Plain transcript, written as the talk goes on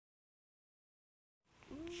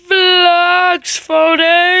4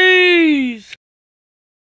 days!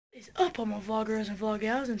 It's up on my vloggers and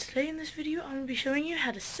vloggals, and today in this video I'm going to be showing you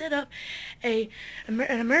how to set up an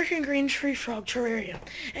American green tree frog terrarium.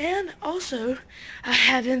 And also, I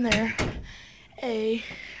have in there a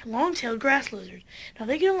long-tailed grass lizard. Now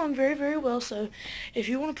they get along very, very well, so if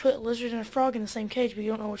you want to put a lizard and a frog in the same cage but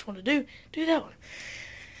you don't know which one to do that one.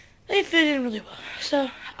 They fit in really well,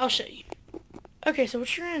 so I'll show you. Okay, so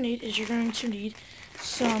what you're going to need is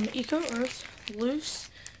some Eco Earth loose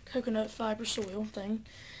coconut fiber soil thing,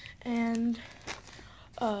 and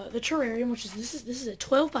the terrarium, which is this is a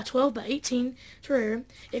 12 by 12 by 18 terrarium.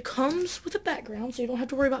 It comes with a background, so you don't have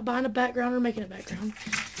to worry about buying a background or making a background.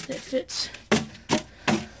 It fits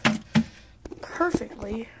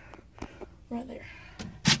perfectly right there.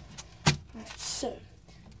 Alright, so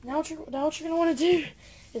now what you're gonna want to do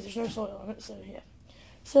is, there's no soil on it, so yeah.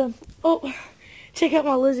 So, oh, check out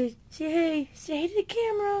my lizard. Say hey to the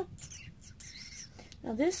camera.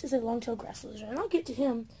 Now this is a long-tailed grass lizard, and I'll get to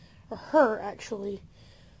him, or her actually,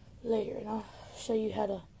 later, and I'll show you how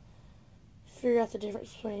to figure out the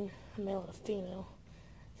difference between a male and a female.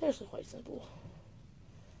 It's actually quite simple.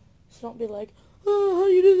 So don't be like, oh, how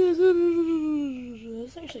do you do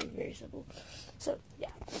this? It's actually very simple. So, yeah.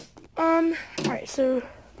 Alright, so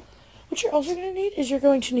what you're also going to need is you're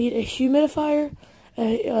going to need a humidifier,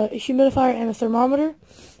 a humidifier and a thermometer,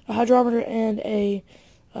 a hydrometer and a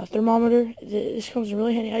thermometer. This comes in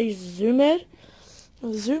really handy. I use Zoom Med.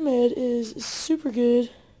 Now, the Zoom Med is super good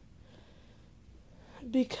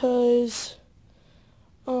because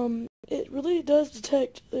it really does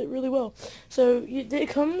detect it really well. So it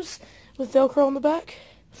comes with Velcro on the back,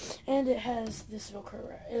 and it has this Velcro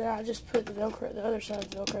right. And I just put the Velcro, the other side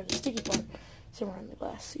of the Velcro, the sticky part, somewhere in the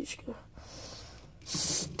glass. So you just go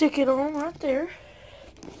stick it on right there.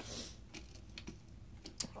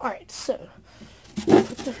 Alright, so back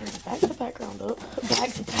the background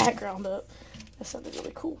up. That's something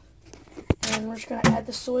really cool. And we're just going to add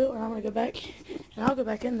the soil, and I'm going to go back, and I'll go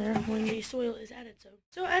back in there when the soil is added.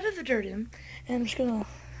 So I added the dirt in, and I'm just going to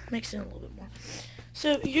mix it in a little bit more.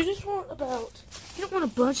 So you just want you don't want a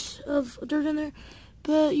bunch of dirt in there,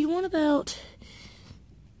 but you want about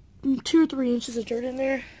 2 or 3 inches of dirt in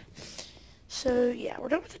there. So yeah, we're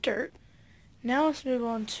done with the dirt. Now let's move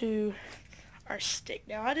on to our stick.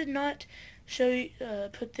 Now I did not show you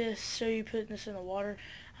putting this in the water.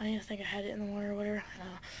 I didn't think I had it in the water or whatever.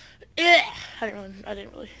 I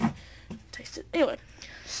didn't really taste it. Anyway,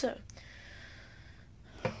 so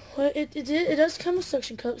well, it does come with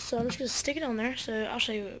suction cups, so I'm just gonna stick it on there. So I'll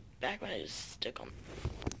show you back when I just stick on.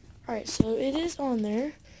 Alright, so it is on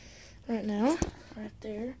there right now, right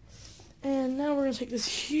there. And now we're gonna take this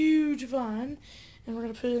huge vine and we're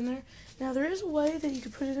gonna put it in there. Now there is a way that you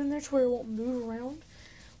can put it in there to where it won't move around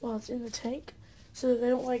while it's in the tank, so that they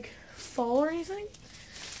don't like fall or anything.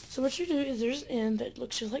 So what you do is there's an end that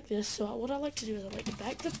looks just like this. So what I like to do is I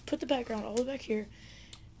like to put the background all the way back here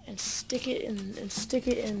and stick it in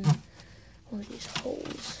one of these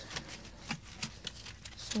holes.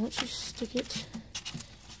 So once you stick it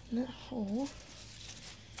in that hole,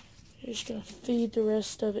 you're just gonna feed the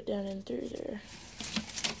rest of it down in through there,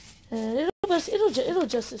 and it'll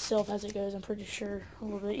adjust itself as it goes. I'm pretty sure a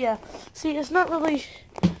little bit. Yeah. See, it's not really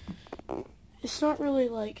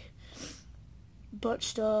like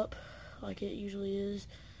bunched up like it usually is,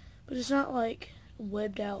 but it's not like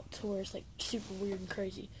webbed out to where it's like super weird and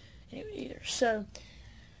crazy anyway either. So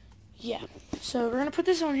yeah, so we're gonna put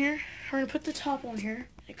this on here. We're gonna put the top on here.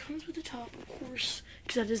 It comes with the top, of course,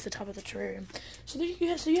 because that is the top of the terrarium. So there you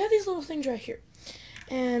have these little things right here,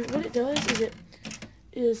 and what it does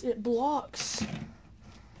is it blocks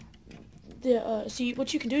the see,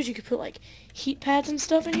 what you can do is you can put like heat pads and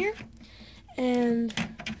stuff in here, and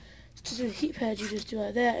to do the heat pads you just do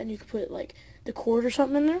like that, and you can put like the cord or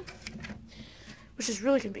something in there, which is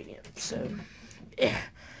really convenient. So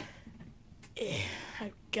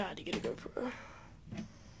I got to get a GoPro.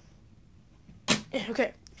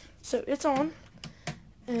 Okay, so it's on,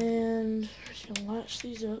 and we're just gonna latch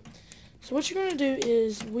these up. So what you're gonna do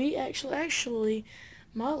is we actually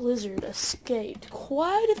my lizard escaped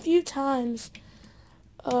quite a few times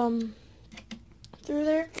through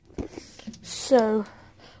there. So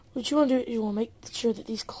what you want to do is you want to make sure that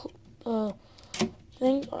these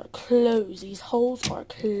things are closed. These holes are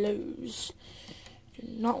closed. You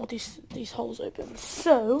do not want these holes open.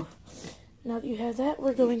 So now that you have that,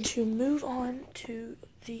 we're going to move on to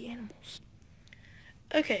the animals.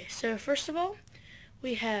 Okay, so first of all,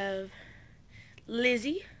 we have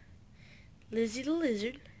Lizzie the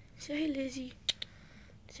lizard. Say hey, Lizzie.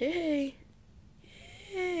 Say hey.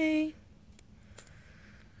 Hey.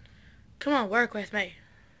 Come on, work with me.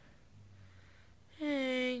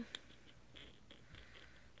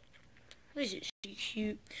 Isn't she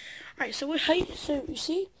cute? Alright, so so you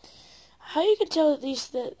see how you can tell that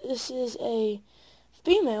this is a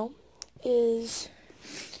female is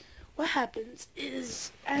what happens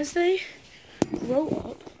is as they grow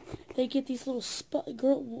up, they get these little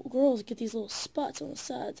girls get these little spots on the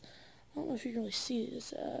sides. I don't know if you can really see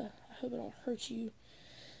this. I hope I don't hurt you.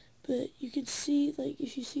 But you can see, like,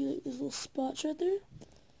 if you see, like, these little spots right there,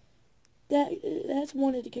 that's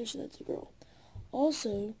one indication that's a girl.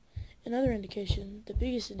 Also, another indication, the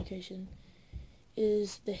biggest indication,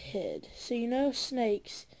 is the head. So you know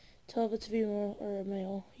snakes, tell if it's a female or a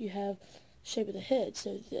male, you have the shape of the head.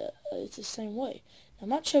 So it's the same way. Now, I'm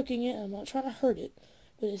not choking it, I'm not trying to hurt it,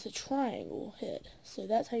 but it's a triangle head. So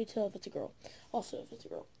that's how you tell if it's a girl. Also, if it's a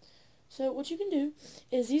girl. So what you can do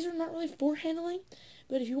is, these are not really for handling,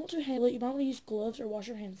 but if you want to handle it, you might want to use gloves or wash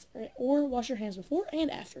your hands, or wash your hands before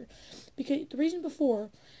and after. Because the reason before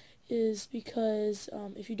is because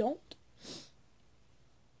if you don't,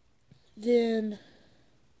 then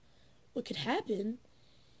what could happen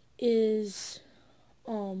is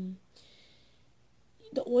the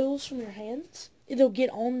oils from your hands, it'll get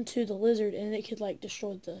onto the lizard and it could like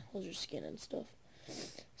destroy the lizard skin and stuff.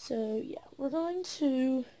 So yeah, we're going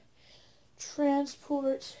to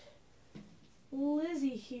transport Lizzie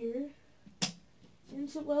here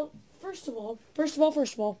into, well, first of all, I don't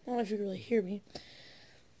know if you can really hear me,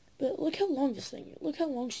 but look how long this thing is. Look how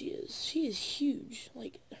long she is. She is huge.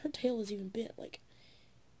 Like, her tail is even bent. Like,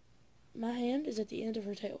 my hand is at the end of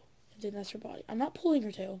her tail, and then that's her body. I'm not pulling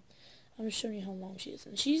her tail. I'm just showing you how long she is.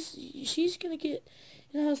 And she's gonna get,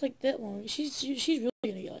 you know how it's like that long? She's really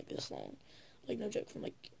gonna get like this long. Like, no joke. From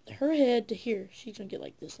like her head to here, she's gonna get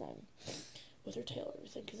like this long with her tail and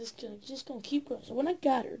everything, because it's just gonna keep growing. So when I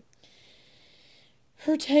got her,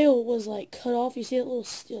 her tail was like cut off. You see that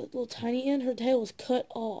little tiny end? Her tail was cut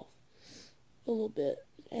off a little bit,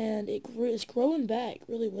 and it's growing back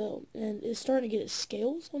really well, and it's starting to get its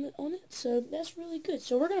scales on it. So that's really good.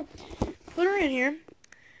 So we're gonna put her in here,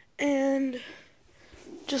 and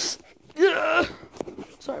just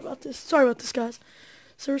sorry about this, guys.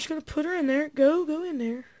 So we're just gonna put her in there. Go in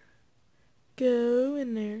there. Go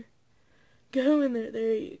in there. Go in there.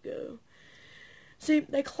 There you go. See,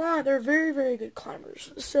 they climb. They're very, very good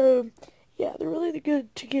climbers. So, yeah, they're really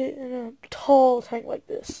good to get in a tall tank like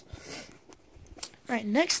this. Alright,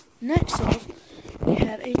 next off, we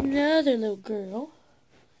have another little girl.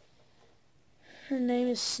 Her name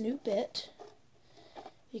is Snoopette,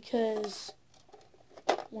 because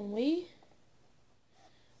when we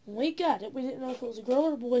got it, we didn't know if it was a girl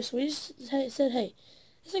or a boy, so we just said, hey,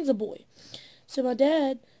 this thing's a boy. So my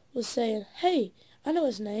dad was saying, hey, I know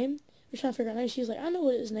his name. We're trying to figure out his name. She was like, I know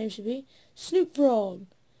what his name should be. Snoop Frog.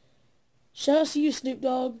 Shout out to you, Snoop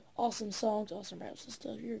Dogg. Awesome songs, awesome raps and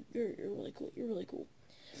stuff. You're really cool. You're really cool.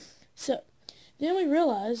 So then we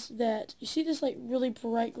realized that, you see this like really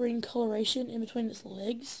bright green coloration in between its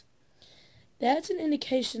legs? That's an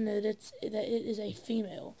indication that it is a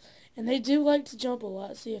female. And they do like to jump a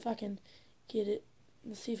lot. See if I can get it.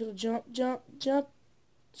 Let's see if it'll jump, jump, jump,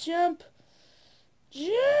 jump,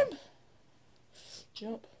 jump,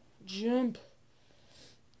 jump, jump.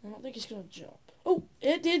 I don't think it's going to jump. Oh,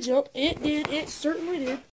 it did jump. It did. It certainly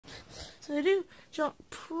did. So they do jump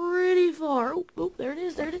pretty far. Oh, there it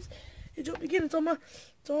is. There it is. It jumped again. It's on my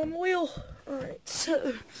wheel. Alright,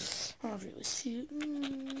 so I don't really see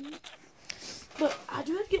it. But I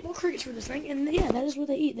do have to get more crickets for this thing. And yeah, that is what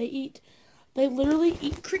they eat. They literally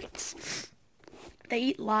eat crickets. They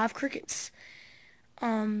eat live crickets.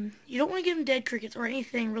 You don't want to give them dead crickets or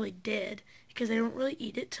anything really dead, because they don't really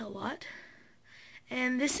eat it a lot.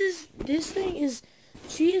 And this thing is,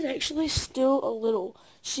 she is actually still a little.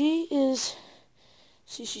 She's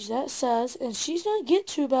that size, and she's gonna get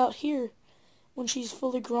to about here when she's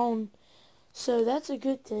fully grown. So that's a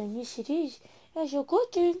good thing. Yes, it is. That's a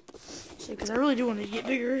good thing. So, because I really do want to get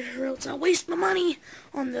bigger, or else I waste my money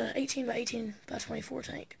on the 18 by 18 by 24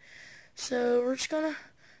 tank. So we're just gonna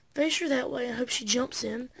face her that way and hope she jumps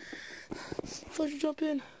in. Let her jump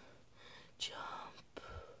in. Jump.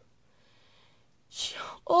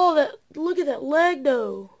 Oh, look at that leg,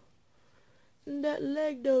 though. That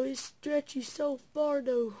leg, though, is stretchy so far,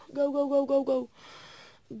 though. Go, go, go, go, go.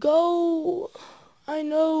 Go. I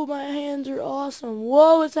know my hands are awesome.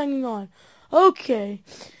 Whoa, it's hanging on. Okay.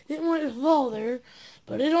 Didn't want it to fall there,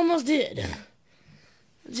 but it almost did.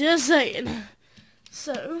 Just saying.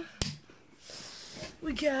 So,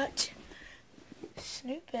 we got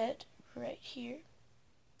Snoopette right here.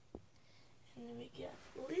 And then we got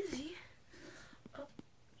Lizzie up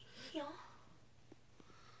here.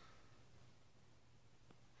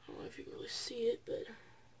 I don't know if you can really see it, but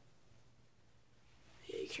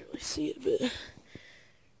yeah, you can't can't really see it, but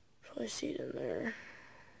probably see it in there.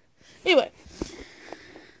 Anyway,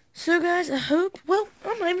 so guys, I hope, well,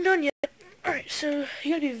 I'm not even done yet. Alright, so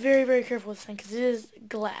you gotta be very, very careful with this thing, because it is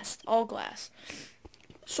glass, all glass.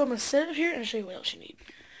 So I'm gonna set it up here and show you what else you need.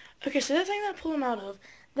 Okay, so that thing that I pulled them out of,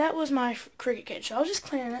 that was my cricket cage. So I was just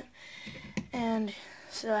cleaning it, and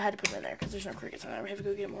so I had to put them in there, because there's no crickets in there. We have to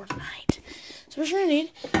go get more tonight. So what you're gonna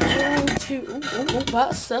need, you're going to,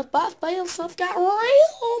 by fail, stuff got real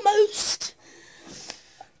almost.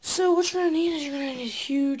 So what you're gonna need is you're gonna need a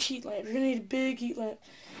huge heat lamp. You're gonna need a big heat lamp,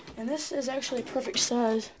 and this is actually a perfect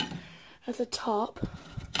size at the top.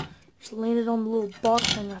 Just laying it on the little bar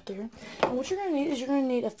thing right there. And what you're gonna need is you're gonna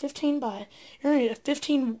need a 15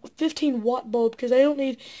 watt bulb, because they don't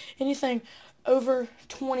need anything over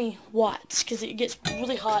 20 watts because it gets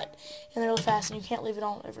really hot and really fast, and you can't leave it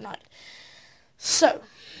on overnight. So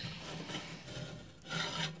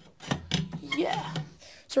yeah,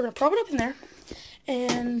 so we're gonna prop it up in there.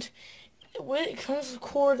 And when it comes to the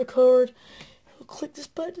cord, we'll click this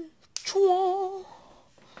button,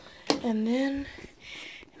 and then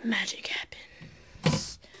magic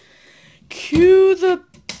happens. Cue the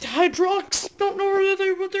hydraulics. Don't know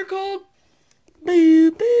what they're called.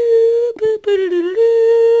 Boo boo boo boo doo doo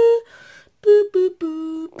doo. Boo boo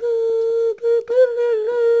boo boo boo boo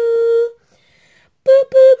doo. Boo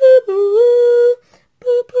boo boo boo.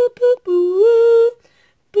 Boo boo boo boo.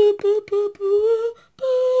 Boo boo boo boo.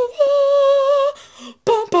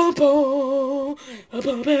 Bum bum bum. Bum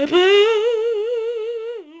bum bum.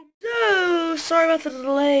 So sorry about the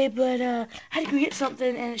delay, but I had to go get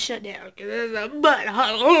something and it shut down.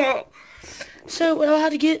 So what I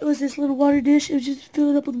had to get was this little water dish. It was just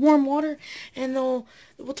filled up with warm water, and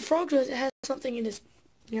what the frog does, it has something in its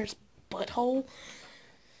near its butthole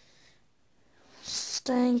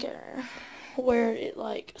stinker, where it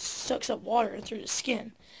like sucks up water through the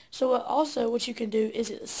skin. So also what you can do is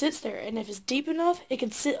it sits there, and if it's deep enough, it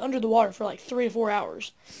can sit under the water for like 3 to 4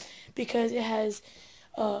 hours, because it has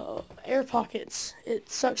air pockets. It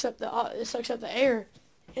sucks up the air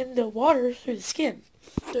in the water through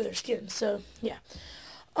their skin. So yeah.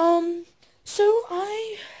 So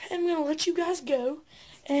I am gonna let you guys go,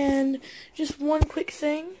 and just one quick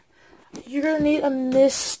thing. You're gonna need a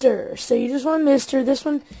mister. So you just want a mister. This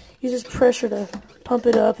one uses pressure to pump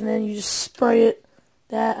it up, and then you just spray it.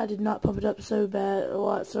 That I did not pump it up so bad a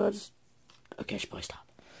lot, so okay, I should probably stop.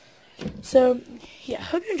 So yeah,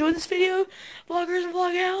 hope you enjoyed this video, vloggers and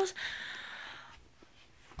vlog gals.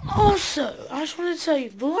 Also, I just wanted to tell you,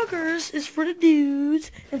 vloggers is for the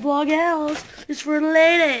dudes, and vlog gals is for the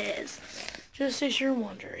ladies. Just in case you're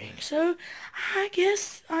wondering. So I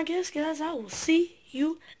guess guys, I will see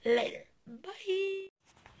you later. Bye.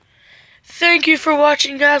 Thank you for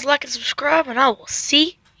watching, guys. Like and subscribe, and I will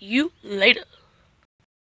see you later.